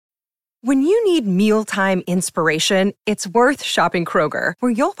When you need mealtime inspiration, it's worth shopping Kroger,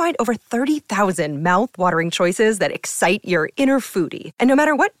 where you'll find over 30,000 mouth-watering choices that excite your inner foodie. And no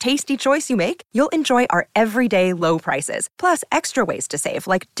matter what tasty choice you make, you'll enjoy our everyday low prices, plus extra ways to save,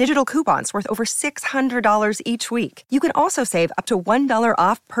 like digital coupons worth over $600 each week. You can also save up to $1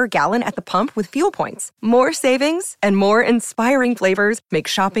 off per gallon at the pump with fuel points. More savings and more inspiring flavors make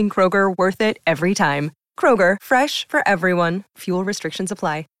shopping Kroger worth it every time. Kroger, fresh for everyone. Fuel restrictions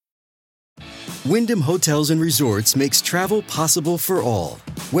apply. Wyndham Hotels and Resorts makes travel possible for all.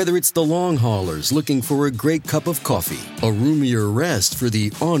 Whether it's the long haulers looking for a great cup of coffee, a roomier rest for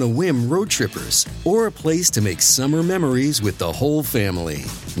the on-a-whim road trippers, or a place to make summer memories with the whole family.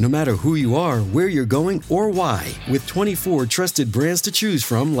 No matter who you are, where you're going, or why, with 24 trusted brands to choose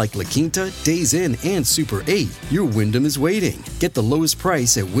from like La Quinta, Days Inn, and Super 8, your Wyndham is waiting. Get the lowest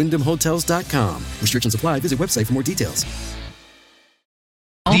price at WyndhamHotels.com. Restrictions apply. Visit website for more details.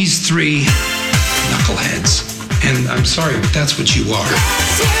 These three knuckleheads, and I'm sorry, but that's what you are.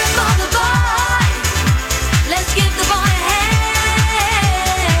 Let's hear it for the boy. Let's give the boy a hand.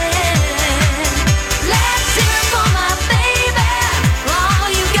 Let's hear it for my baby. Oh,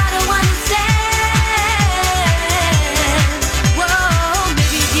 you gotta understand. Whoa,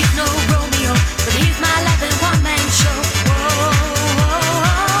 maybe he's no Romeo, but he's my life and one-man show. Whoa,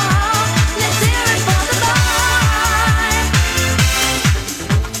 let's hear it for the boy.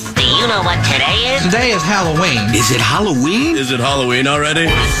 Do you know what today is? Today is Halloween. Is it Halloween? Is it Halloween already?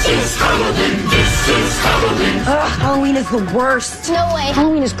 This is Halloween. This is Halloween. Halloween is the worst. No way.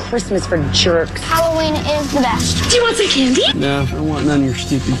 Halloween is Christmas for jerks. Halloween is the best. Do you want some candy? No, I don't want none of your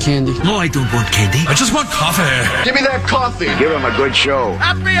stupid candy. No, I don't want candy. I just want coffee. Give me that coffee. Give him a good show.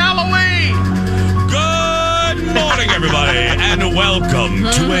 Happy Halloween! Good morning, everybody, and welcome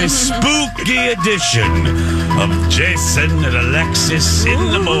to a spooky edition of Jason and Alexis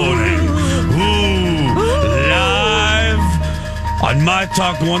in the morning. Ooh, live on My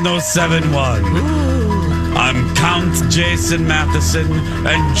Talk 1071. I'm Count Jason Matheson,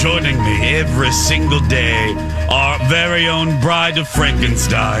 and joining me every single day, our very own Bride of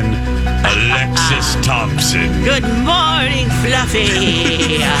Frankenstein, Alexis Thompson. Good morning, Fluffy.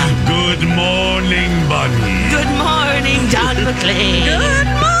 Good morning, Bunny. Good morning, Don McLean.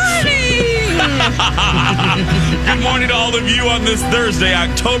 Good morning to all of you on this Thursday,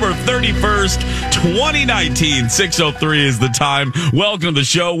 October 31st, 2019. 6:03 is the time. Welcome to the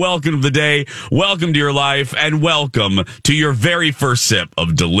show. Welcome to the day. Welcome to your life. And welcome to your very first sip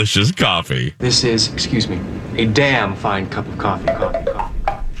of delicious coffee. This is, excuse me, a damn fine cup of coffee.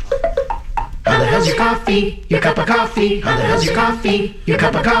 How the hell's your coffee? Your cup of coffee. How the hell's your coffee? Your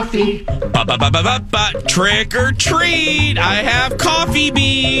cup of coffee. Trick or treat. I have coffee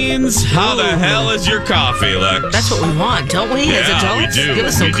beans. How the hell is your coffee, Lex? That's what we want, don't we? As adults, we do. Give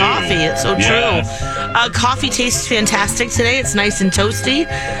us some coffee. It's so Yeah. true. Coffee tastes fantastic today. It's nice and toasty.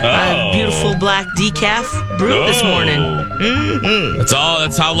 Beautiful black decaf brew this morning. Mm-hmm.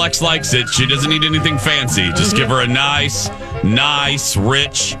 That's how Lex likes it. She doesn't need anything fancy. Just give her a nice,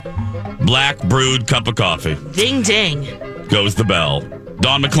 rich, black brewed cup of coffee. Ding, ding. Goes the bell.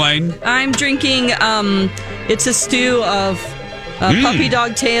 Dawn McLean? I'm drinking, it's a stew of puppy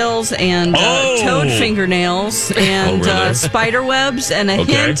dog tails and toad fingernails and spider webs and a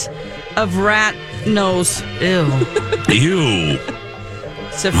hint of rat nose. Ew. Ew.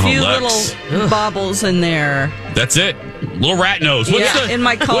 It's a few little baubles in there. That's it. Little rat nose. In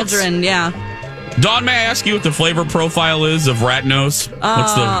my cauldron, yeah. Dawn, may I ask you what the flavor profile is of rat nose?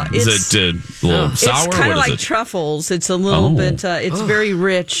 Is it a little sour? It's kind of like it? truffles. It's a little bit, it's very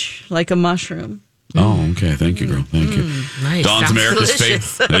rich, like a mushroom. Oh, okay. Thank you, girl. Thank you. Nice. Dawn's Sounds America's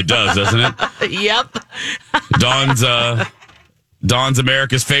delicious. favorite. It does, doesn't it? Yep. Dawn's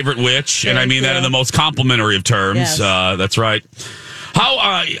America's favorite witch, and I mean that in the most complimentary of terms. Yes. That's right.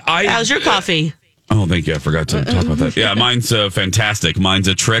 How's your coffee? Oh, thank you. I forgot to talk about that. Yeah, mine's fantastic. Mine's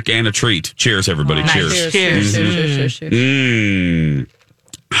a trick and a treat. Cheers, everybody. Cheers. Cheers.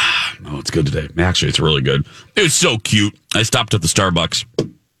 Oh, it's good today. Actually, it's really good. It was so cute. I stopped at the Starbucks,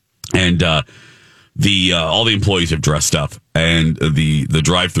 and all the employees have dressed up, and the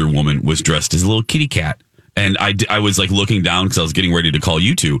drive-through woman was dressed as a little kitty cat. And I was like looking down because I was getting ready to call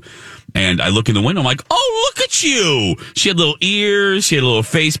you two. And I look in the window. I'm like, oh, look at you. She had little ears. She had a little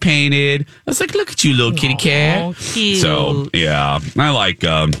face painted. I was like, look at you, little kitty cat. Cute. So, yeah, I like,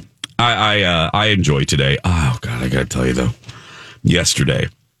 I enjoy today. Oh, God, I got to tell you, though. Yesterday,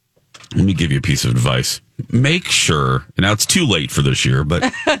 let me give you a piece of advice. Make sure, now it's too late for this year,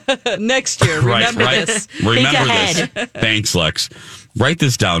 but next year, remember this. Remember this. Thanks, Lex. Write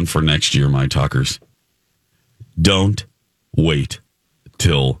this down for next year, my talkers. Don't wait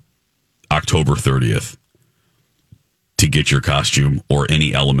till October 30th to get your costume or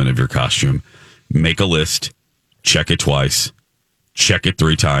any element of your costume. Make a list, check it twice, check it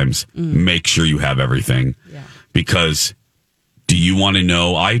 3 times, make sure you have everything. Yeah. Because do you want to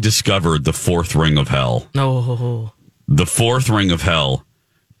know? I discovered the 4th ring of hell. Oh. The 4th ring of hell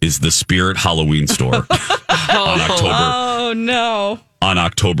is the Spirit Halloween store on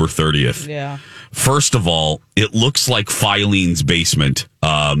October 30th. Yeah. First of all, it looks like Filene's basement,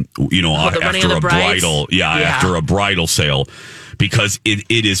 after a bridal. After a bridal sale, because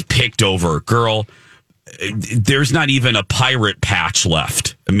it is picked over. Girl, there's not even a pirate patch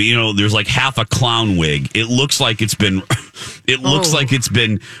left. I mean, there's like half a clown wig. It looks like it's been, it looks like it's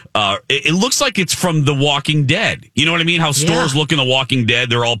from The Walking Dead. You know what I mean? How stores look in The Walking Dead,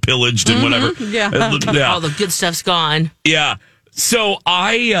 they're all pillaged and whatever. Yeah. All the good stuff's gone. Yeah. So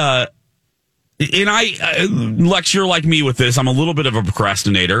Lex, you're like me with this. I'm a little bit of a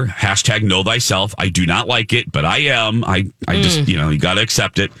procrastinator. # know thyself. I do not like it, but I am. I just, you got to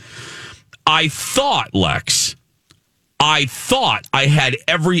accept it. I thought, Lex, I had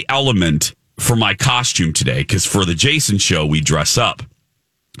every element for my costume today, because for the Jason show, we dress up.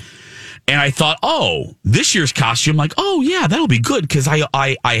 And I thought, this year's costume, like, that'll be good, because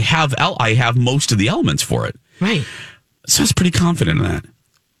I have most of the elements for it. Right. So I was pretty confident in that.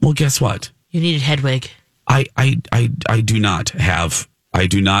 Well, guess what? You needed Hedwig. I do not have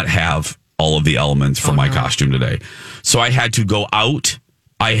all of the elements for my costume today. So I had to go out.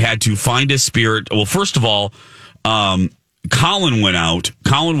 I had to find a spirit. Well, first of all, Colin went out.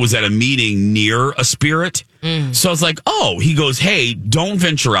 Colin was at a meeting near a spirit. So I was like, he goes, hey, don't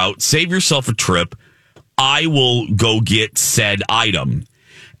venture out. Save yourself a trip. I will go get said item.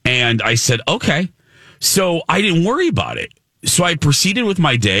 And I said, okay. So I didn't worry about it. So I proceeded with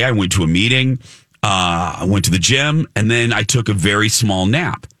my day. I went to a meeting. I went to the gym, and then I took a very small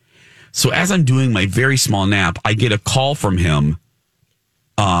nap. So as I'm doing my very small nap, I get a call from him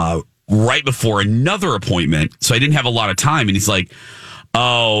right before another appointment. So I didn't have a lot of time. And he's like,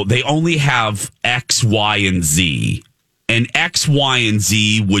 they only have X, Y, and Z. And X, Y, and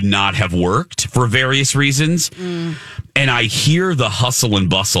Z would not have worked for various reasons. And I hear the hustle and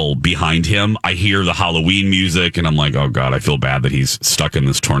bustle behind him. I hear the Halloween music, and I'm like, oh, God, I feel bad that he's stuck in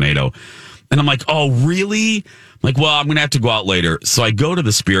this tornado. And I'm like, oh, really? I'm like, well, I'm going to have to go out later. So I go to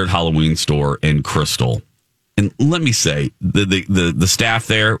the Spirit Halloween store in Crystal. And let me say, the staff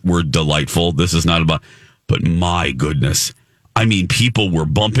there were delightful. This is not about, but my goodness. I mean, people were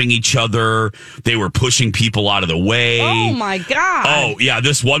bumping each other. They were pushing people out of the way. Oh, my God. Oh, yeah.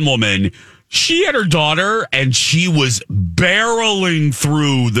 This one woman, she had her daughter, and she was barreling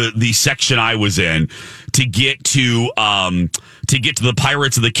through the section I was in to get to the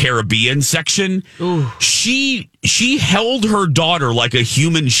Pirates of the Caribbean section. Ooh. She held her daughter like a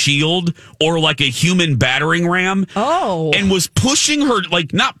human shield or like a human battering ram. Oh. And was pushing her,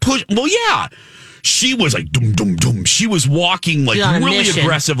 like, not push. Well, yeah. She was like, dum, dum, dum. She was walking like really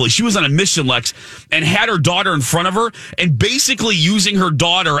aggressively. She was on a mission, Lex, and had her daughter in front of her and basically using her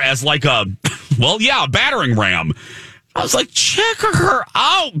daughter as like a battering ram. I was like, check her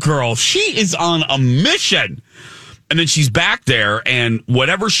out, girl. She is on a mission. And then she's back there, and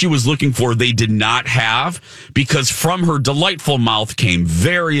whatever she was looking for, they did not have, because from her delightful mouth came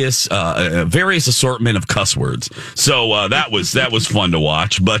various assortment of cuss words. So that was fun to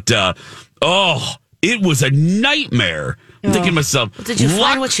watch. But it was a nightmare. I'm thinking to myself, did you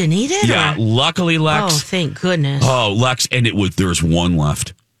find what you needed? Yeah, luckily, Lex. Oh, thank goodness. Oh, Lex, and there's one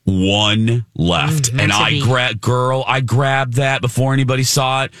left. And I grabbed that before anybody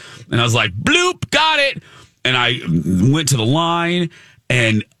saw it, and I was like, bloop, got it. And I went to the line,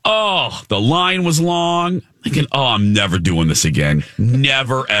 and the line was long. Thinking, I'm never doing this again.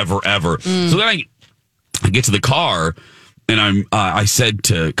 Never, ever, ever. So then I get to the car, and I said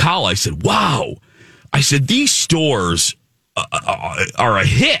to Kyle, I said, wow. I said, these stores are a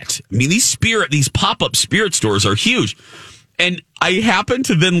hit. I mean, these pop-up spirit stores are huge. And I happened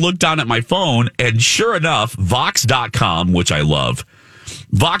to then look down at my phone, and sure enough, Vox.com, which I love,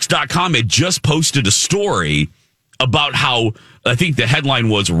 Vox.com had just posted a story about how, I think the headline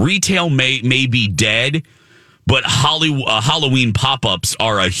was, retail may be dead, but Halloween pop-ups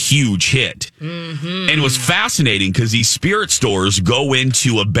are a huge hit. Mm-hmm. And it was fascinating because these spirit stores go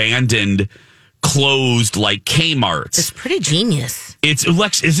into abandoned, closed, like Kmart's. It's pretty genius. It's,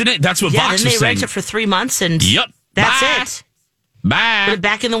 Lex, isn't it? That's what Vox was saying. Yeah, then they rent it for 3 months, and that's it. Bye. Put it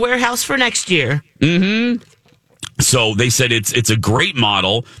back in the warehouse for next year. Mm-hmm. So they said it's a great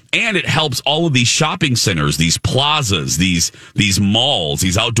model, and it helps all of these shopping centers, these plazas, these malls,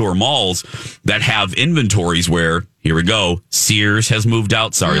 these outdoor malls that have inventories where Here we go. Sears has moved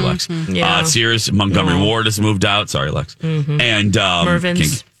out. Sorry, Lex. Yeah. Sears, Montgomery Ward has moved out. Sorry, Lex. And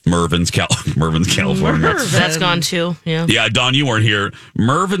Mervyn's. Mervyn's, California. That's gone too. Yeah. Yeah, Dawn, you weren't here.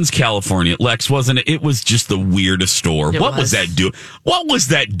 Mervyn's, California. Lex, wasn't it? It was just the weirdest store. What was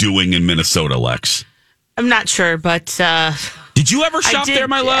that doing in Minnesota, Lex? I'm not sure, but did you ever shop there,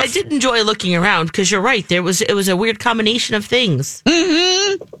 my love? I did enjoy looking around because you're right. It was a weird combination of things.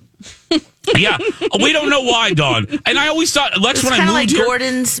 Yeah, we don't know why, Dawn. And I always thought Lex when I moved like here,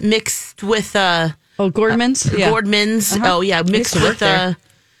 Gordon's mixed with Gordman's. Gordman's. Oh yeah, mixed with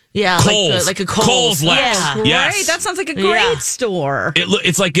Kohl's. like a Kohl's. Kohl's, Lex. Yeah. Yes. Right, that sounds like a great store.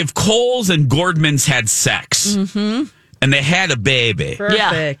 It's like if Kohl's and Gordman's had sex and they had a baby.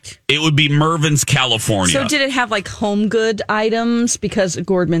 Perfect. It would be Mervyn's, California. So did it have like home good items? Because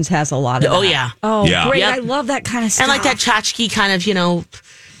Gordman's has a lot of that. Oh yeah. Oh Yeah. great. Yep. I love that kind of stuff. And like that tchotchke kind of,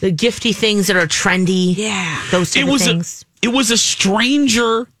 the gifty things that are trendy. Yeah. Those type of things. It was a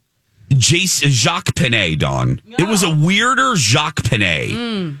stranger Jacques Penet, Dawn. It was a weirder Jacques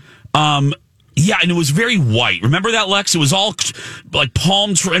Penet. Yeah, and it was very white. Remember that, Lex? It was all like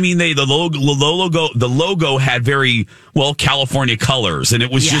palm tree. I mean, the logo had very California colors, and it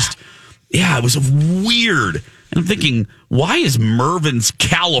was just it was weird. And I'm thinking, why is Mervyn's,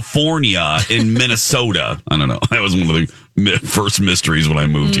 California in Minnesota? I don't know. That was one of the first mysteries when I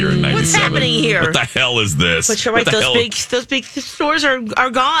moved here in '97. What's happening here? What the hell is this? But you're right. Those big stores are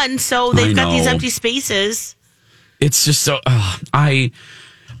gone, so they've got these empty spaces. It's just so.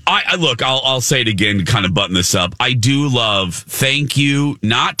 I look. I'll say it again to kind of button this up. I do love. Thank you,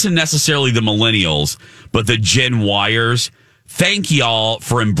 not to necessarily the millennials, but the Gen Yers. Thank y'all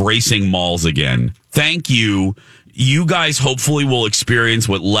for embracing malls again. Thank you. You guys hopefully will experience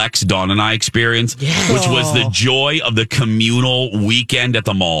what Lex, Dawn, and I experienced, which was the joy of the communal weekend at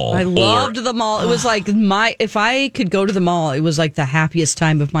the mall. I loved the mall. It was like if I could go to the mall, it was like the happiest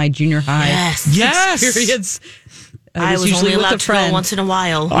time of my junior high experience. I was usually only allowed with a to go friend. once in a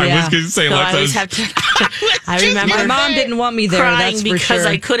while. I was going to say, So Lex, I always have to. I remember my mom didn't want me there. crying That's for because sure.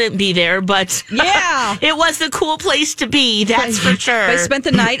 I couldn't be there, but Yeah. it was the cool place to be. That's for sure. I spent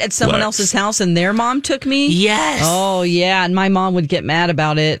the night at someone else's house and their mom took me. Yes. Oh yeah, and my mom would get mad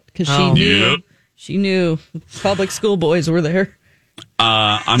about it because she knew. Yep. She knew public school boys were there.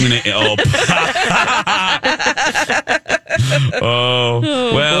 I'm gonna.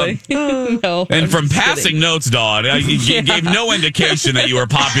 Well. No. And from passing notes, Dawn, you gave no indication that you were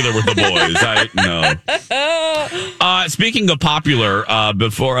popular with the boys. No. Speaking of popular,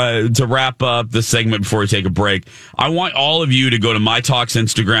 before to wrap up the segment before we take a break, I want all of you to go to My Talk's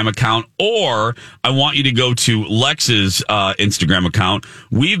Instagram account, or I want you to go to Lex's Instagram account.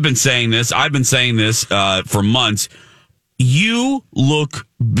 We've been saying this. I've been saying this for months. You look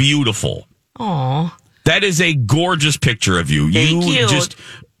beautiful. Aw. That is a gorgeous picture of you. Thank you. Just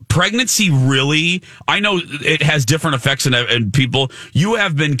pregnancy really, I know it has different effects in people. You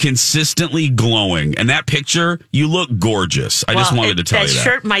have been consistently glowing. And that picture, you look gorgeous. I just wanted to tell you that. That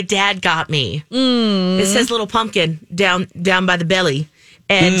shirt my dad got me. It says Little Pumpkin down by the belly.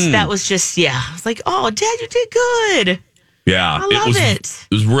 And that was just, I was like, oh, Dad, you did good. Yeah. I love it.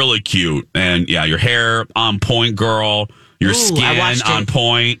 It was really cute. And your hair on point, girl. Your skin on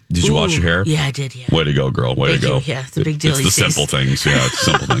point. Did you wash your hair? Yeah, I did, yeah. Way to go, girl. Way to go. Yeah, it's a big deal. It's the simple things. Yeah, it's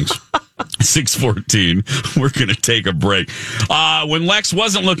simple things. 6:14. We're going to take a break. When Lex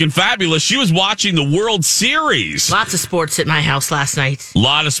wasn't looking fabulous, she was watching the World Series. Lots of sports at my house last night. A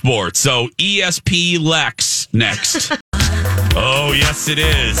lot of sports. So ESP Lex next. Oh, yes, it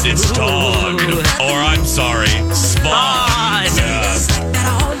is. It's Dawn. Or, I'm sorry, Spawn.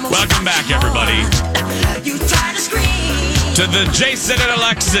 Welcome back, everybody, to the Jason and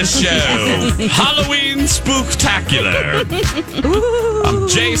Alexis Show. Halloween Spooktacular. I'm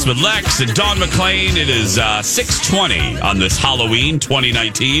Jace with Lex and Dawn McClain. It is 6:20 on this Halloween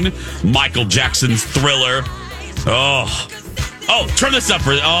 2019. Michael Jackson's Thriller. Oh, turn this up.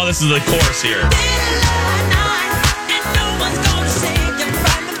 This is the chorus here.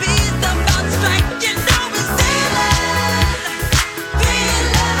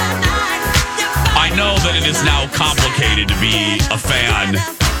 I know that it is now complicated to be a fan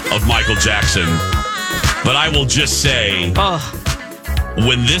of Michael Jackson, but I will just say,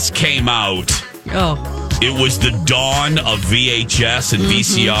 when this came out, it was the dawn of VHS and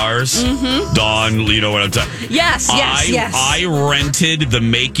VCRs. Dawn, you know what I'm talking about? Yes. I rented the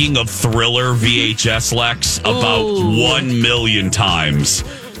Making of Thriller VHS, Lex, about 1 million times.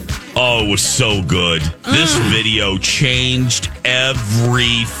 Oh, it was so good. This video changed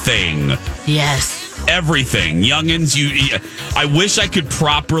everything. Yes. Everything. Youngins, I wish I could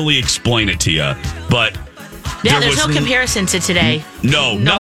properly explain it to you, but Yeah, there's no comparison to today.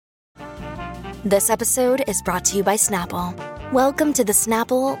 No. This episode is brought to you by Snapple. Welcome to the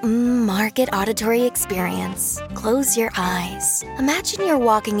Snapple Market Auditory Experience. Close your eyes. Imagine you're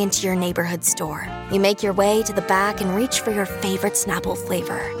walking into your neighborhood store. You make your way to the back and reach for your favorite Snapple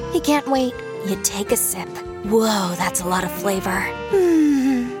flavor. You can't wait. You take a sip. Whoa, that's a lot of flavor.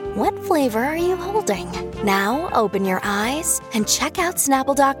 What flavor are you holding? Now open your eyes and check out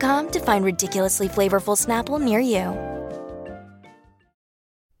Snapple.com to find ridiculously flavorful Snapple near you.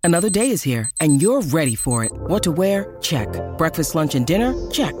 Another day is here, and you're ready for it. What to wear? Check. Breakfast, lunch, and dinner?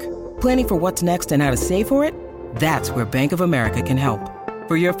 Check. Planning for what's next and how to save for it? That's where Bank of America can help.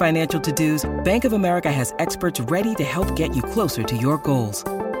 For your financial to-dos, Bank of America has experts ready to help get you closer to your goals.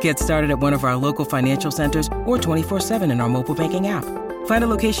 Get started at one of our local financial centers or 24/7 in our mobile banking app. Find a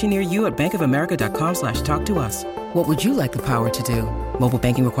location near you at bankofamerica.com/talktous. What would you like the power to do? Mobile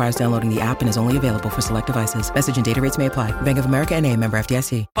banking requires downloading the app and is only available for select devices. Message and data rates may apply. Bank of America N.A., member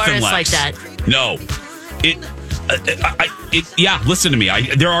FDIC. Artists like that. No. Yeah, listen to me.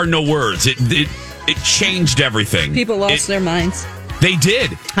 There are no words. It changed everything. People lost their minds. They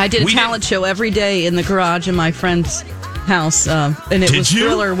did. I did a talent show every day in the garage in my friend's house, and it was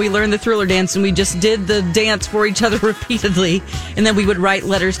Thriller. We learned the Thriller dance, and we just did the dance for each other repeatedly, and then we would write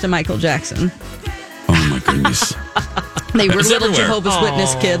letters to Michael Jackson. Oh my goodness. They were little everywhere. Jehovah's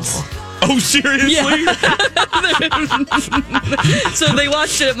Witness kids. Oh, seriously? Yeah. So they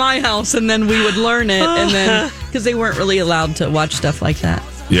watched it at my house, and then we would learn it, and then because they weren't really allowed to watch stuff like that.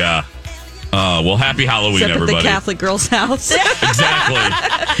 Yeah. Well, happy Halloween, Except everybody. at the Catholic girls' house. Exactly.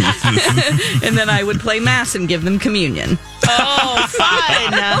 And then I would play mass and give them communion. Oh,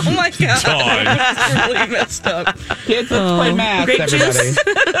 fun. Oh, my God. That's really messed up. Kids, let's play math, Grape everybody. juice?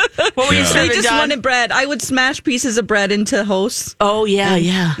 What were you They serving, just John? wanted bread. I would smash pieces of bread into hosts. Oh,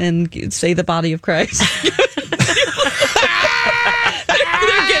 yeah. And say the body of Christ. They're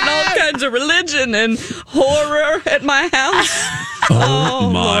getting all kinds of religion and horror at my house.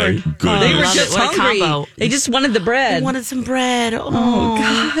 Oh my Lord. goodness. They were Love just it. What a hungry. combo. They just wanted the bread. They wanted some bread. Oh,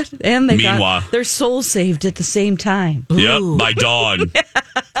 God. And they Meanwhile- got their soul saved at the same time. Yep, by dawn.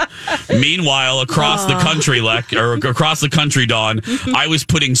 Meanwhile, across the country, across the country, Dawn, I was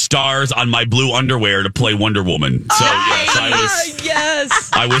putting stars on my blue underwear to play Wonder Woman. So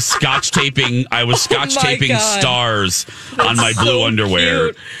Yes. I was scotch taping. God. Stars on my blue so underwear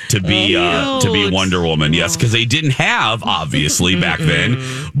cute. to be Wonder Woman. Yes, because they didn't have, obviously back then,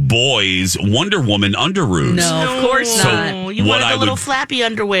 boys Wonder Woman underoos. No, of course So not. you wanted the little flappy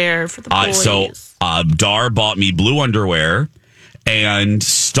underwear for the boys. Dar bought me blue underwear and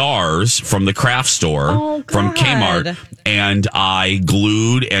stars from the craft store from Kmart, and I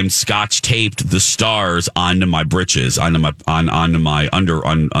glued and scotch taped the stars onto my britches, onto my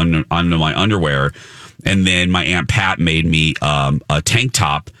underwear, and then my Aunt Pat made me a tank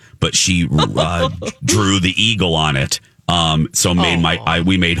top, but she drew the eagle on it. So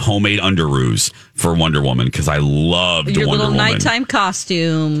we made homemade underoos for Wonder Woman because I loved Your Wonder little Woman. nighttime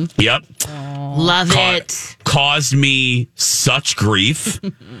costume. Yep. Love it. Caused me such grief.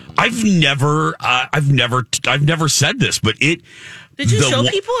 I've never said this, but it. Did you show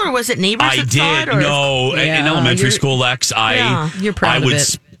people, or was it neighbors? I that saw did. it, or? No, in elementary school, Lex. You're proud of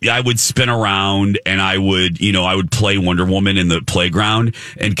it. I would spin around and I would play Wonder Woman in the playground.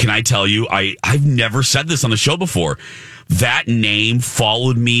 And can I tell you, I've never said this on the show before. That name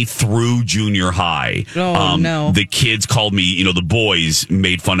followed me through junior high. Oh, no. The kids called me, the boys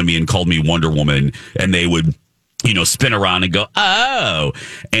made fun of me and called me Wonder Woman. And they would, spin around and go, oh.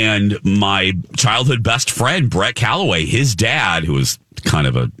 And my childhood best friend, Brett Calloway, his dad, who was kind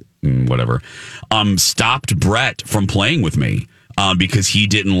of a whatever, stopped Brett from playing with me. Because he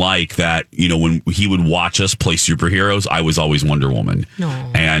didn't like that, when he would watch us play superheroes, I was always Wonder Woman. No.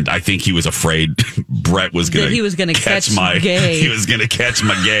 And I think he was afraid Brett was going to catch my gay. He was going to catch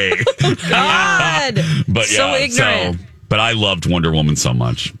my gay. Oh, God. But so ignorant. But I loved Wonder Woman so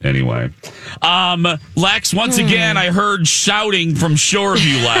much. Anyway. Lex, once again, I heard shouting from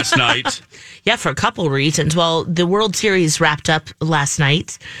Shoreview last night. Yeah, for a couple of reasons. Well, the World Series wrapped up last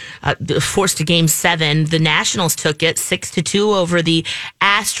night, forced to Game 7. The Nationals took it 6-2 over the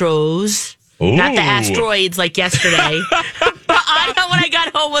Astros. Ooh. Not the asteroids like yesterday. I know when I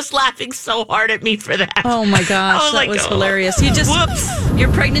got home was laughing so hard at me for that. Oh my gosh, that was hilarious.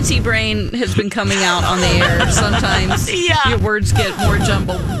 Your pregnancy brain has been coming out on the air. Sometimes your words get more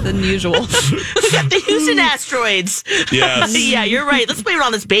jumbled than usual. We got the Houston Asteroids. Yes. Yeah, you're right. Let's blame it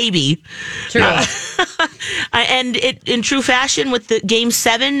on this baby. True. And in true fashion, with the Game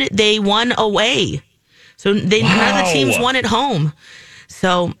 7, they won away. So none of the teams won at home.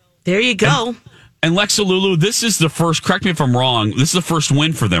 So there you go. And Lex and Lulu, this is the first, correct me if I'm wrong, this is the first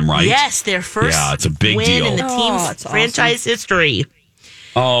win for them, right? Yes, their first it's a big win deal. in the team's franchise history.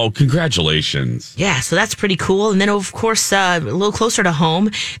 Oh, congratulations. Yeah, so that's pretty cool. And then, of course, a little closer to home,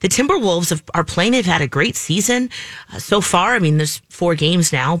 the Timberwolves are playing. They've had a great season so far. I mean, there's 4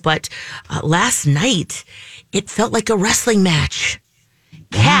 games now, but last night, it felt like a wrestling match.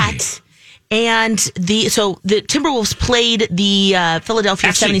 Cat and the Timberwolves played the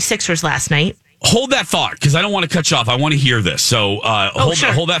Philadelphia 76ers last night. Hold that thought, because I don't want to cut you off. I want to hear this. So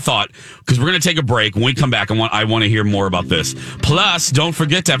hold that thought, because we're going to take a break. When we come back, I want to hear more about this. Plus, don't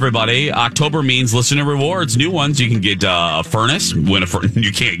forget, everybody, October means listener rewards. New ones. You can get a furnace.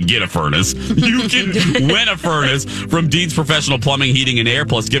 You can't get a furnace. You can win a furnace from Dean's Professional Plumbing, Heating, and Air,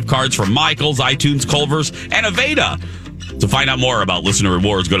 plus gift cards from Michaels, iTunes, Culver's, and Aveda. To find out more about listener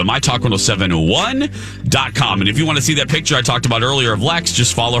rewards, go to mytalk1071.com. And if you want to see that picture I talked about earlier of Lex,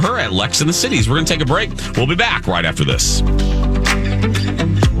 just follow her at Lex in the Cities. We're going to take a break. We'll be back right after this.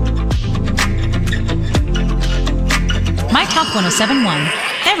 My Talk 1071.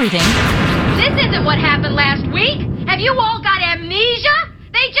 Everything. This isn't what happened last week. Have you all got amnesia?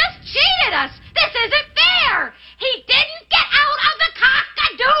 They just cheated us. This isn't fair. He didn't get out of the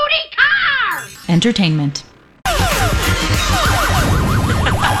cock-a-doodie car. Entertainment.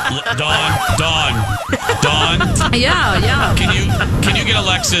 Dawn. Yeah. Can you get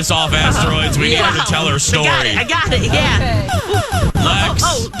Alexis off asteroids? We need her to tell her story. I got it. Yeah.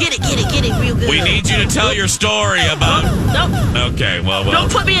 Lex. Get it real good. We need you to tell your story about... Nope. Okay, well.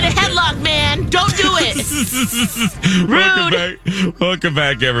 Don't put me in a headlock, man. Don't do it. Rude. Welcome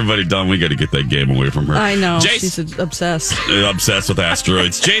back, everybody. Dawn, we got to get that game away from her. I know. She's obsessed. Obsessed with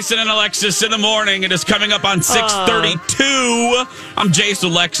asteroids. Jason and Alexis in the morning. It is coming up on 6:32. I'm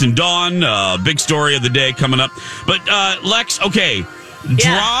Jason, Lex, and Dawn. Big story of the day coming up. But Lex, okay.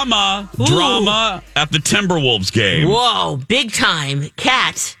 Drama at the Timberwolves game. Whoa, big time.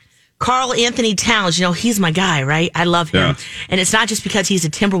 Cat, Karl Anthony Towns, he's my guy, right? I love him. Yeah. And it's not just because he's a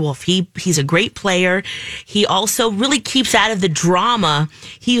Timberwolf. He's a great player. He also really keeps out of the drama.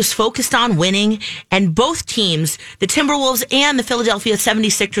 He was focused on winning. And both teams, the Timberwolves and the Philadelphia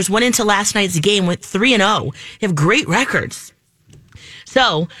 76ers, went into last night's game with 3-0. They have great records.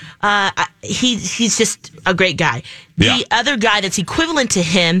 So he's just a great guy. The other guy that's equivalent to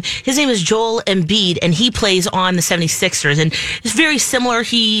him, his name is Joel Embiid, and he plays on the 76ers. And it's very similar.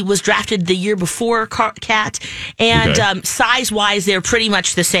 He was drafted the year before Cat. And size-wise, they're pretty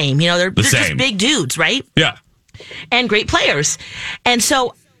much the same. They're just big dudes, right? Yeah. And great players. And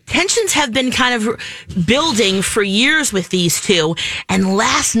so tensions have been kind of building for years with these two. And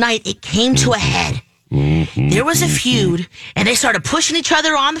last night, it came to a head. There was a feud, and they started pushing each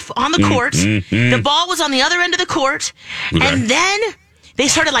other on the court. The ball was on the other end of the court, and then they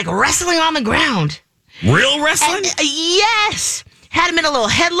started wrestling on the ground. Real wrestling? And, yes. Had him in a little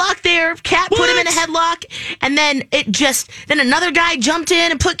headlock there. Cat put him in a headlock, and then then another guy jumped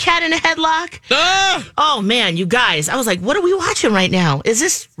in and put Cat in a headlock. Oh man, you guys! I was like, what are we watching right now? Is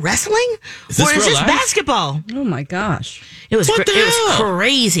this wrestling or is this basketball? Oh my gosh! It was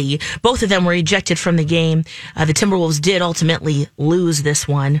crazy. Both of them were ejected from the game. The Timberwolves did ultimately lose this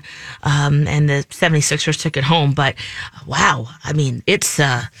one, and the 76ers took it home. But wow, I mean, it's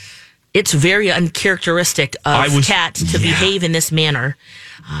very uncharacteristic of Cat to behave in this manner.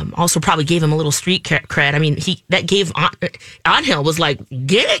 Also probably gave him a little street cred. I mean, that gave Angel was like,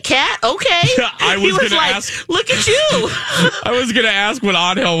 get it, Cat? Okay. He was like, ask, look at you. I was going to ask what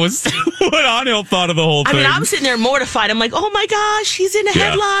Angel thought of the whole thing. I mean, I'm sitting there mortified. I'm like, oh my gosh, he's in a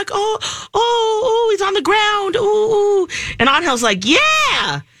headlock. Oh, he's on the ground. Ooh. And Angel's like,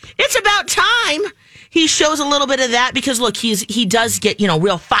 yeah, it's about time. He shows a little bit of that because, look, he does get,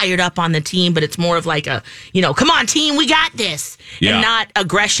 real fired up on the team, but it's more of like a, come on, team, we got this, and not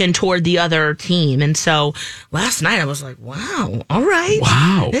aggression toward the other team. And so last night I was like, wow, all right.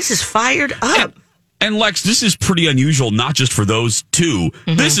 Wow. This is fired up. And Lex, this is pretty unusual, not just for those two.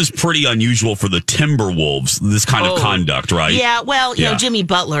 Mm-hmm. This is pretty unusual for the Timberwolves, this kind of conduct, right? Yeah, well, Jimmy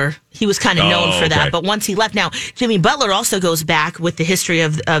Butler, he was kind of known for that. But once he left, now, Jimmy Butler also goes back with the history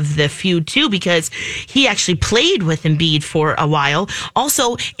of the feud, too, because he actually played with Embiid for a while.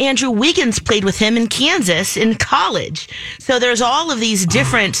 Also, Andrew Wiggins played with him in Kansas in college. So there's all of these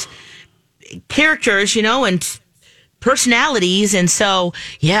different characters, and personalities, and so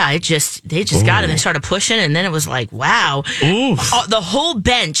they just got it. They started pushing, and then it was like, wow. The whole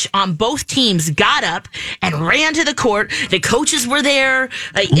bench on both teams got up and ran to the court. The coaches were there.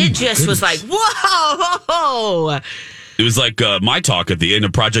 It just was like, whoa. It was like my talk at the end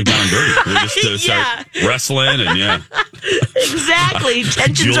of Project Down and Dirty. We just start wrestling and Exactly.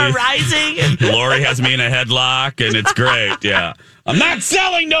 Tensions are rising. Lori has me in a headlock and it's great. Yeah. I'm not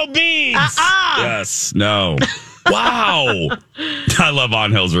selling no beads. Yes. No. Wow. I love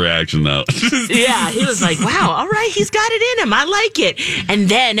Angel's reaction, though. Yeah, he was like, wow, all right, he's got it in him. I like it. And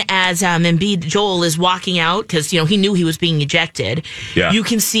then as Joel is walking out, because, he knew he was being ejected, you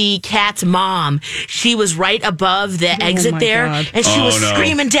can see Kat's mom. She was right above the exit there, and she was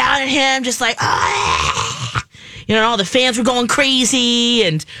screaming down at him, just like, ah! All the fans were going crazy,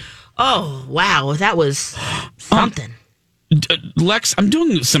 and, oh, wow, that was something. Lex, I'm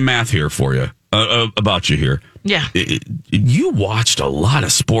doing some math here for you, about you here. Yeah. You watched a lot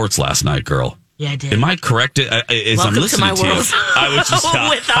of sports last night, girl. Yeah, I did. Am I correct? Welcome I'm listening to my world. I was just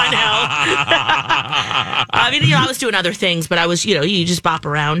with Angel. I was doing other things, but I was, you just bop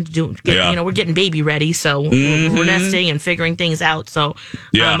around. We're getting baby ready, so we're nesting and figuring things out. So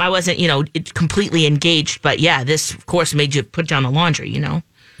I wasn't, completely engaged. But yeah, this of course made you put down the laundry.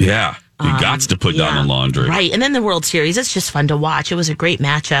 Yeah. You got to put down the laundry. Right. And then the World Series, it's just fun to watch. It was a great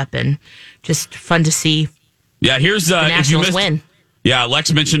matchup and just fun to see. Yeah, here's the Nationals win. Yeah,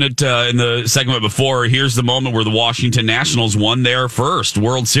 Lex mentioned it in the segment before. Here's the moment where the Washington Nationals won their first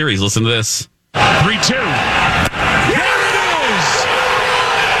World Series. Listen to this. 3-2. Here it is!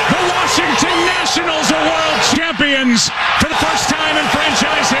 The Washington Nationals are world champions for the first time in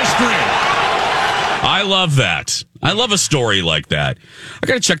franchise history. I love that. I love a story like that. I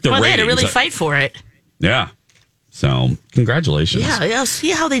got to check the ratings. They had to really fight for it. Yeah. So, congratulations. Yeah, see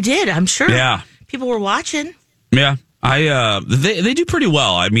how they did. I'm sure. Yeah. People were watching. Yeah. They do pretty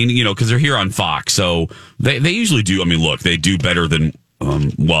well. I mean, because they're here on Fox, so they usually do. I mean, look, they do better than,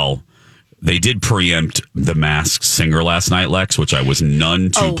 they did preempt The Masked Singer last night, Lex, which I was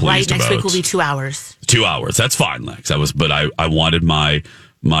none too pleased about. Next week will be 2 hours. 2 hours. That's fine, Lex. But I wanted my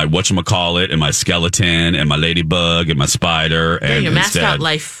whatchamacallit and my skeleton and my ladybug and my spider. And your mascot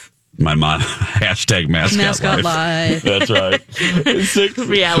life. My hashtag mascot life. That's right.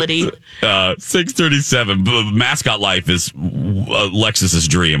 Reality. 6:37. Mascot life is Lexus's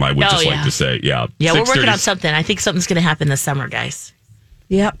dream, I would like to say. Yeah. Yeah, we're working on something. I think something's going to happen this summer, guys.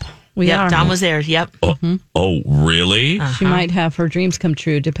 Yep. We are. Don was there. Yep. Oh, really? She might have her dreams come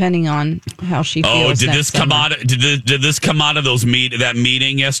true, depending on how she feels. Oh, did this come out? Did this come out of that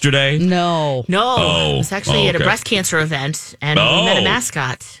meeting yesterday? No. It was actually at a breast cancer event, and we met a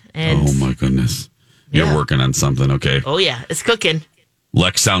mascot. And oh my goodness, you're working on something, okay? Oh yeah, it's cooking.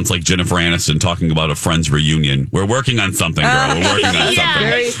 Lex sounds like Jennifer Aniston talking about a friend's reunion. We're working on something, girl. We're working on something.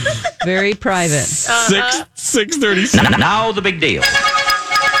 Very, very private. 6:37. Now the big deal.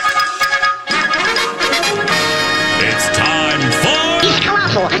 It's time for... It's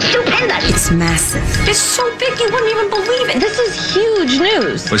colossal. It's stupendous. It's massive. It's so big you wouldn't even believe it. This is huge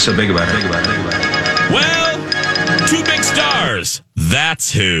news. What's so big about it? Well, 2 big stars.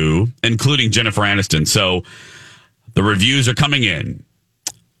 That's who, including Jennifer Aniston. So the reviews are coming in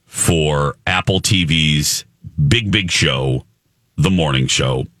for Apple TV's big show, The Morning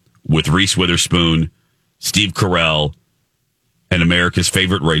Show, with Reese Witherspoon, Steve Carell, and America's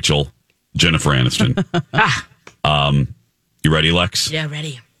favorite Rachel, Jennifer Aniston. You ready, Lex? Yeah,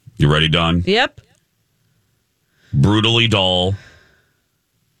 ready. You ready, Don? Yep. Brutally dull,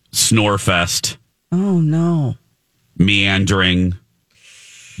 snorefest. Oh, no. Meandering,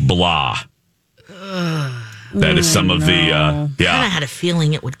 blah. That is some of the, I kind of had a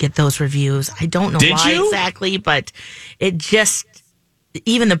feeling it would get those reviews. I don't know why exactly, but it just,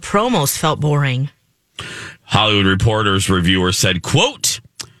 even the promos felt boring. Hollywood Reporter's reviewer said, quote,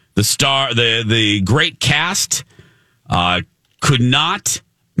 the great cast could not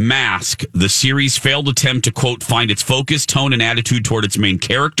mask the series' failed attempt to, quote, find its focus, tone, and attitude toward its main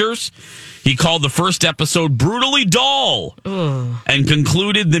characters. He called the first episode brutally dull and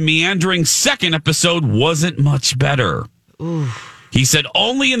concluded the meandering second episode wasn't much better. He said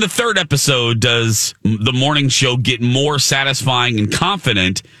only in the third episode does the morning show get more satisfying and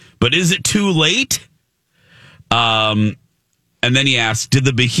confident, but is it too late? And then he asked, did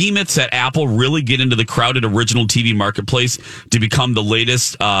the behemoths at Apple really get into the crowded original TV marketplace to become the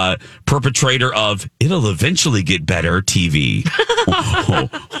latest perpetrator of it'll eventually get better TV?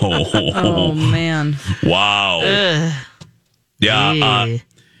 Oh, man. Wow. Yeah.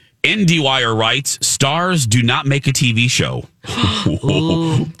 IndieWire writes, stars do not make a TV show.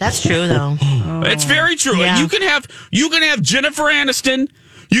 Ooh, that's true, though. It's very true. Yeah. You can have Jennifer Aniston.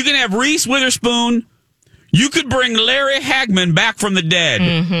 You can have Reese Witherspoon. You could bring Larry Hagman back from the dead.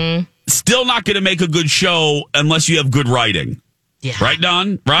 Mm-hmm. Still not going to make a good show unless you have good writing. Yeah. Right,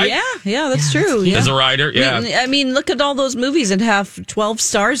 Don? Right? Yeah, that's true. As a writer, I mean, look at all those movies that have 12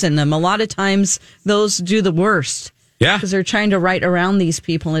 stars in them. A lot of times those do the worst. Yeah. Because they're trying to write around these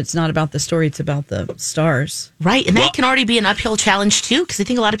people. It's not about the story, it's about the stars. Right. And that can already be an uphill challenge, too, because I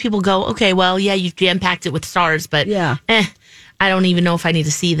think a lot of people go, okay, well, yeah, you jam-packed it with stars, but I don't even know if I need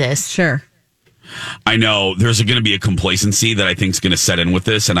to see this. Sure. I know there's going to be a complacency that I think is going to set in with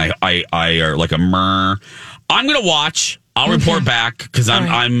this, and I are like a myrrh. I'm going to watch. I'll report back because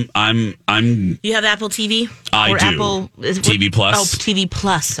I'm. You have Apple TV? I or do. Apple TV Plus. Oh, TV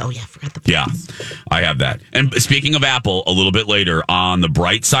Plus. Oh yeah, I forgot the Plus. Yeah, I have that. And speaking of Apple, a little bit later on the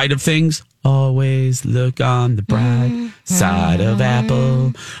bright side of things, always look on the bright side of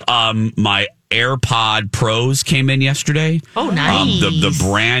Apple. My AirPod Pros came in yesterday. Oh, nice. The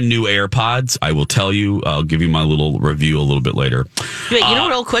brand new AirPods. I will tell you. I'll give you my little review a little bit later. Wait,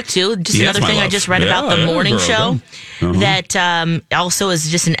 real quick too. Just another thing I just read about the morning show that also is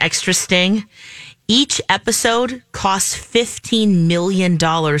just an extra sting. Each episode costs $15 million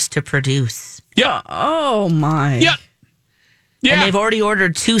to produce. Yeah. Oh my. Yeah. Yeah. And they've already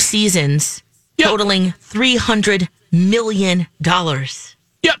ordered 2 seasons, totaling $300 million.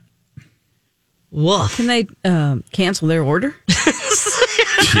 Yep. Woof. Can they cancel their order?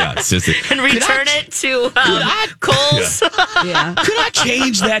 Yeah, and return it to Kohl's. Yeah. Could I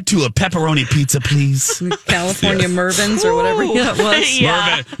change that to a pepperoni pizza, please? California Mervin's or whatever it was.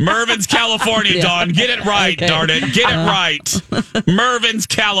 Yeah. Mervin's California, Dawn. Get it right, darn it. Get it right. Mervin's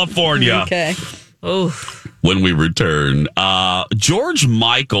California. Okay. Oh. When we return, George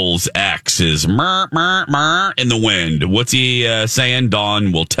Michael's ex is murr, murr, murr in the wind. What's he saying?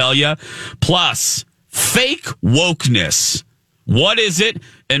 Dawn will tell you. Plus, fake wokeness. What is it,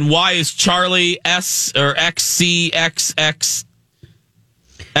 and why is Charlie S or XCXX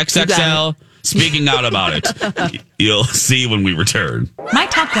XXL speaking out about it? You'll see when we return. My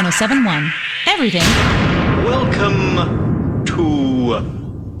Talk 107.1. Everything. Welcome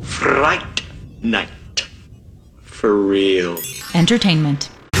to Fright Night. For real. Entertainment.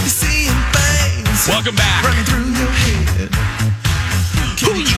 Welcome back.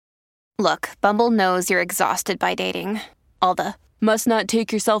 Look, Bumble knows you're exhausted by dating. All the must not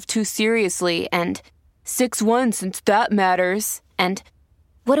take yourself too seriously and 6'1" since that matters. And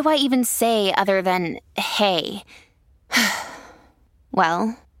what do I even say other than hey?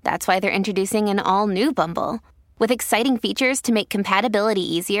 Well, that's why they're introducing an all-new Bumble with exciting features to make compatibility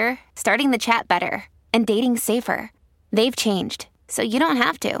easier, starting the chat better, and dating safer. They've changed, so you don't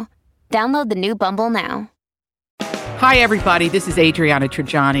have to. Download the new Bumble now. Hi, everybody. This is Adriana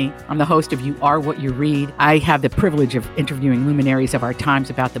Trajani. I'm the host of You Are What You Read. I have the privilege of interviewing luminaries of our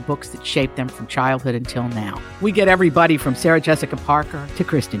times about the books that shaped them from childhood until now. We get everybody from Sarah Jessica Parker to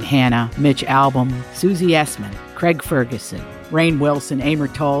Kristen Hanna, Mitch Albom, Susie Essman, Craig Ferguson, Rainn Wilson, Amor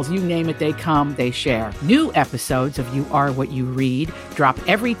Tolls, you name it, they come, they share. New episodes of You Are What You Read drop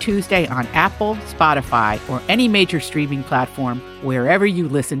every Tuesday on Apple, Spotify, or any major streaming platform wherever you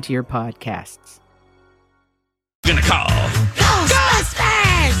listen to your podcasts. Gonna call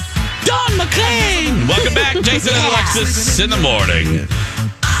Ghostbusters! Don McLean! Welcome back, Jason and Alexis in the morning.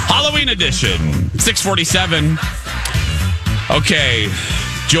 Halloween edition, 6:47. Okay,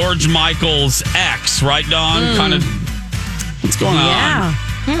 George Michael's ex, right, Dawn? Kind of, what's going on? Yeah.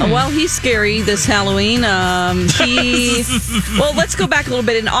 Well, he's scary this Halloween. Well, let's go back a little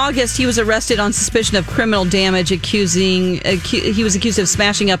bit. In August, he was arrested on suspicion of criminal damage, he was accused of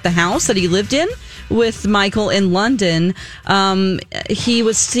smashing up the house that he lived in with Michael in London. He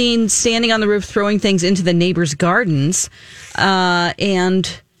was seen standing on the roof throwing things into the neighbors' gardens.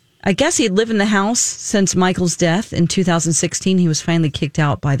 And I guess he'd lived in the house since Michael's death in 2016. He was finally kicked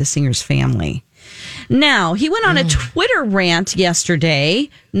out by the singer's family. Now, he went on a Twitter rant yesterday,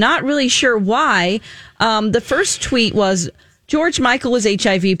 not really sure why. The first tweet was, George Michael is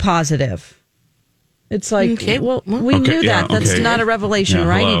HIV positive. It's like, we knew that. That's not a revelation,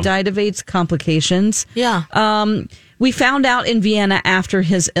 right? Hello. He died of AIDS complications. Yeah. We found out in Vienna after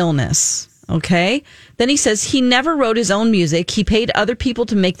his illness. Okay. Then he says he never wrote his own music. He paid other people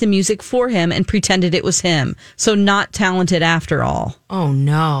to make the music for him and pretended it was him. So not talented after all. Oh,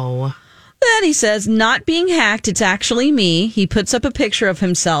 no. Then he says, not being hacked, it's actually me. He puts up a picture of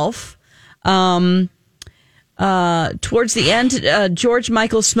himself. Towards the end, George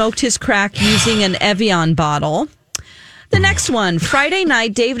Michael smoked his crack using an Evian bottle. The next one, Friday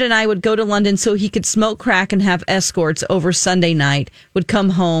night, David and I would go to London so he could smoke crack and have escorts over Sunday night, would come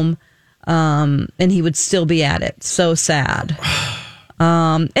home, and he would still be at it. So sad.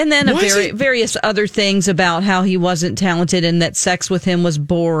 And then various other things about how he wasn't talented and that sex with him was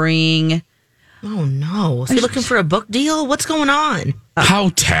boring. Oh, no. Is he looking for a book deal? What's going on? How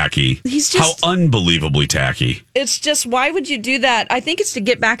tacky. How unbelievably tacky. It's just, why would you do that? I think it's to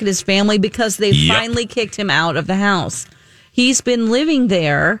get back at his family because they finally kicked him out of the house. He's been living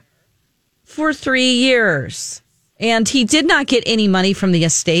there for 3 years, and he did not get any money from the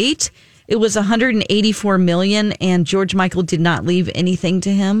estate. It was $184 million, and George Michael did not leave anything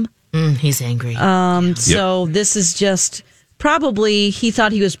to him. He's angry. So this is just... Probably he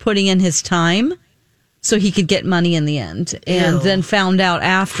thought he was putting in his time so he could get money in the end, and then found out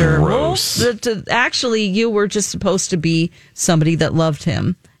after, that actually you were just supposed to be somebody that loved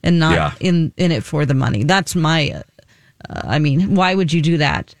him and not in it for the money. That's my, I mean, why would you do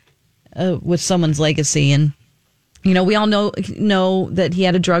that with someone's legacy? And, you know, we all know that he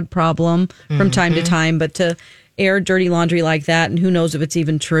had a drug problem from time to time, but to air dirty laundry like that, and who knows if it's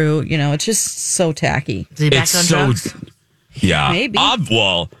even true, you know, it's just so tacky. Is he back on drugs? Yeah. Maybe.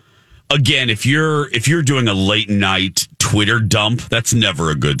 Well, again, if you're doing a late night Twitter dump, that's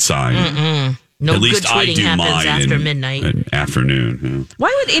never a good sign. No, at least good tweeting I do happens mine after midnight. in afternoon. Yeah.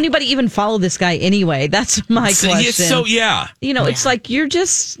 Why would anybody even follow this guy anyway? That's my question. You know, it's like you're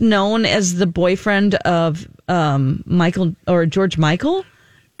just known as the boyfriend of Michael or George Michael.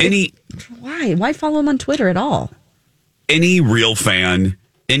 Why follow him on Twitter at all? Any real fan,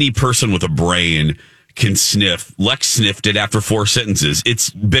 any person with a brain can sniff. Lex sniffed it after 4 sentences.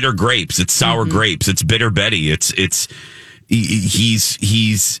 It's bitter grapes. It's sour grapes. It's bitter Betty.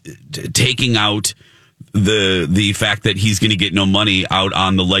 He's taking out the fact that he's going to get no money out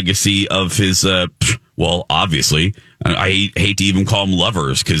on the legacy of his. Well, obviously, I hate to even call him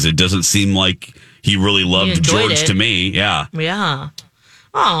lovers because it doesn't seem like he really loved George to me. Yeah. Yeah.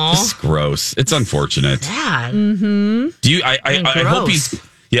 Oh, this is gross. It's unfortunate. Sad. Mm-hmm. Do you? I hope he's.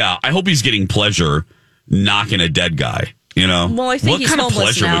 Yeah, I hope he's getting pleasure knocking a dead guy. You know. Well, I think what he's kind of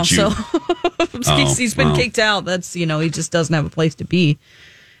homeless pleasure now, would you? so he's been kicked out. That's he just doesn't have a place to be.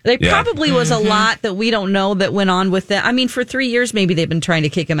 There probably was a lot that we don't know that went on with that. I mean, for 3 years, maybe they've been trying to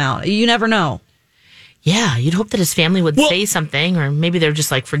kick him out. You never know. Yeah, you'd hope that his family would say something, or maybe they're just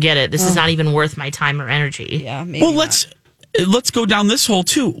like, forget it. This is not even worth my time or energy. Yeah, maybe. Well, let's go down this hole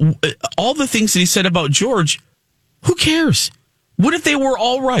too. All the things that he said about George, who cares? What if they were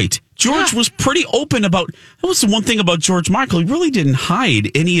all right? George was pretty open about. That was the one thing about George Michael. He really didn't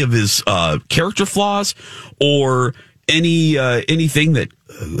hide any of his character flaws or anything that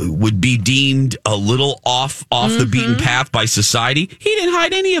would be deemed a little off the beaten path by society. He didn't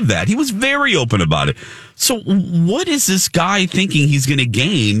hide any of that. He was very open about it. So what is this guy thinking he's going to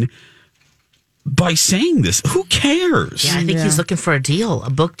gain by saying this? Who cares? Yeah, I think he's looking for a deal, a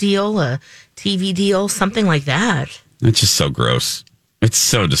book deal, a TV deal, something like that. It's just so gross. It's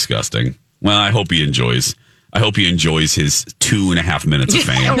so disgusting. Well, I hope he enjoys his 2.5 minutes of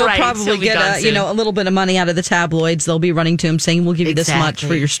fame. He'll probably get a little bit of money out of the tabloids. They'll be running to him saying, "We'll give you this much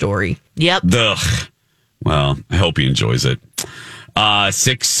for your story." Yep. Ugh. Well, I hope he enjoys it.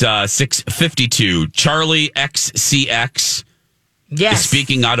 652. Charlie XCX. Yes. Is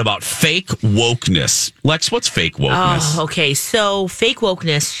speaking out about fake wokeness. Lex, what's fake wokeness? Oh, okay. So fake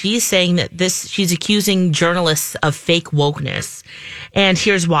wokeness, she's saying that she's accusing journalists of fake wokeness. And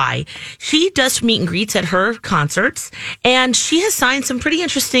here's why. She does meet and greets at her concerts, and she has signed some pretty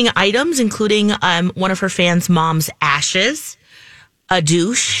interesting items, including one of her fans' mom's ashes, a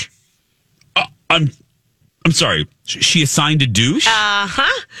douche. I'm sorry. She assigned a douche? So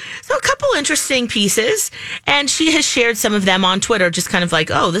a couple interesting pieces. And she has shared some of them on Twitter, just kind of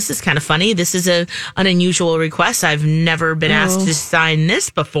like, oh, this is kind of funny. This is an unusual request. I've never been asked to sign this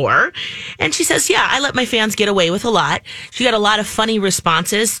before. And she says, yeah, I let my fans get away with a lot. She got a lot of funny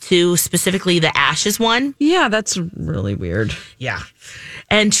responses to specifically the ashes one. Yeah, that's really weird. Yeah.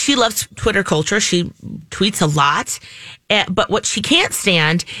 And she loves Twitter culture. She tweets a lot. But what she can't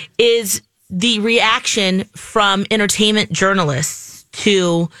stand is the reaction from entertainment journalists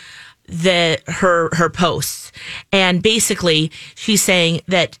to her posts. And basically she's saying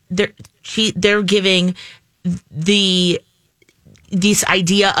that they're giving this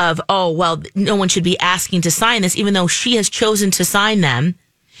idea of, oh, well, no one should be asking to sign this, even though she has chosen to sign them,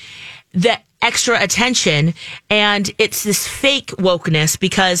 that extra attention, and it's this fake wokeness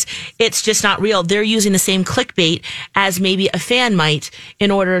because it's just not real. They're using the same clickbait as maybe a fan might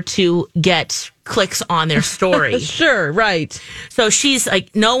in order to get clicks on their story. Sure, right. So she's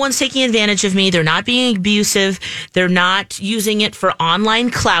like, no one's taking advantage of me. They're not being abusive. They're not using it for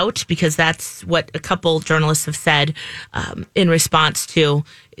online clout, because that's what a couple journalists have said in response to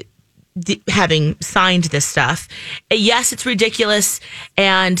having signed this stuff. Yes, it's ridiculous,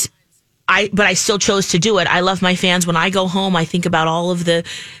 and but I still chose to do it. I love my fans. When I go home, I think about all of the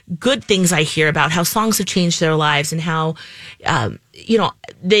good things I hear about how songs have changed their lives and how,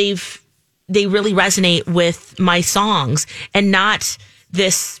 they really resonate with my songs and not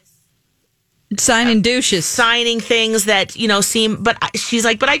this signing douches, signing things that, seem, but she's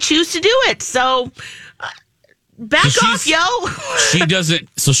like, but I choose to do it. So back off, yo.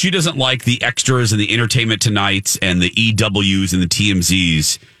 She doesn't like the extras and the Entertainment Tonight's and the EWs and the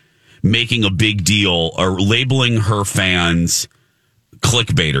TMZs making a big deal or labeling her fans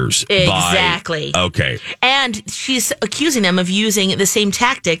clickbaiters. Exactly. Okay. And she's accusing them of using the same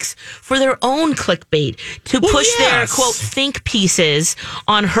tactics for their own clickbait to push their, quote, think pieces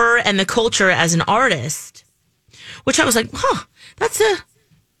on her and the culture as an artist. Which I was like, that's a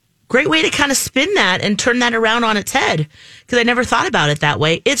great way to kind of spin that and turn that around on its head. Because I never thought about it that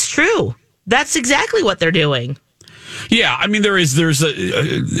way. It's true. That's exactly what they're doing. Yeah, I mean,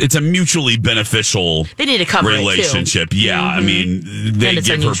 it's a mutually beneficial they need to cover relationship. It too. Yeah, Mm-hmm. I mean, they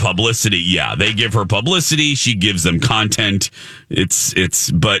give her publicity. Yeah, they give her publicity. She gives them content.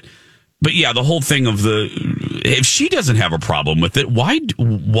 But yeah, the whole thing of if she doesn't have a problem with it, why?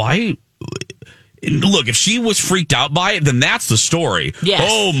 Look, if she was freaked out by it, then that's the story. Yes.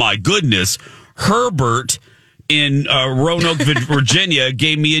 Oh my goodness, Herbert in Roanoke, Virginia,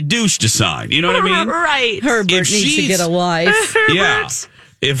 gave me a douche to sign. You know what I mean? Right. Herbert needs to get a life. Yeah.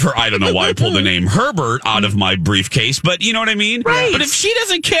 I don't know why I pulled the name Herbert out of my briefcase, but you know what I mean? Right. But if she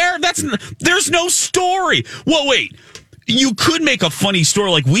doesn't care, there's no story. Well, wait. You could make a funny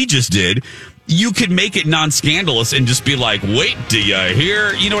story like we just did. You could make it non-scandalous and just be like, wait, do you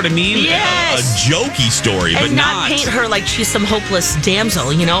hear? You know what I mean? Yes. A jokey story, and but not paint her like she's some hopeless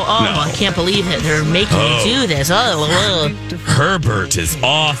damsel, No. I can't believe it. They're making me do this. Herbert is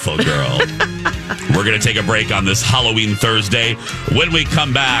awful, girl. We're going to take a break on this Halloween Thursday. When we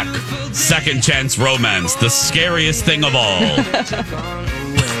come back, Second Chance Romance, the scariest thing of all.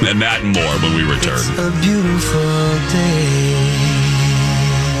 And that and more when we return. It's a beautiful day.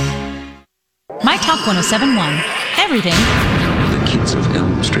 My Talk 1071. Everything. The kids of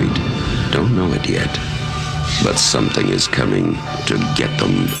Elm Street don't know it yet, but something is coming to get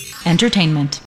them. Entertainment.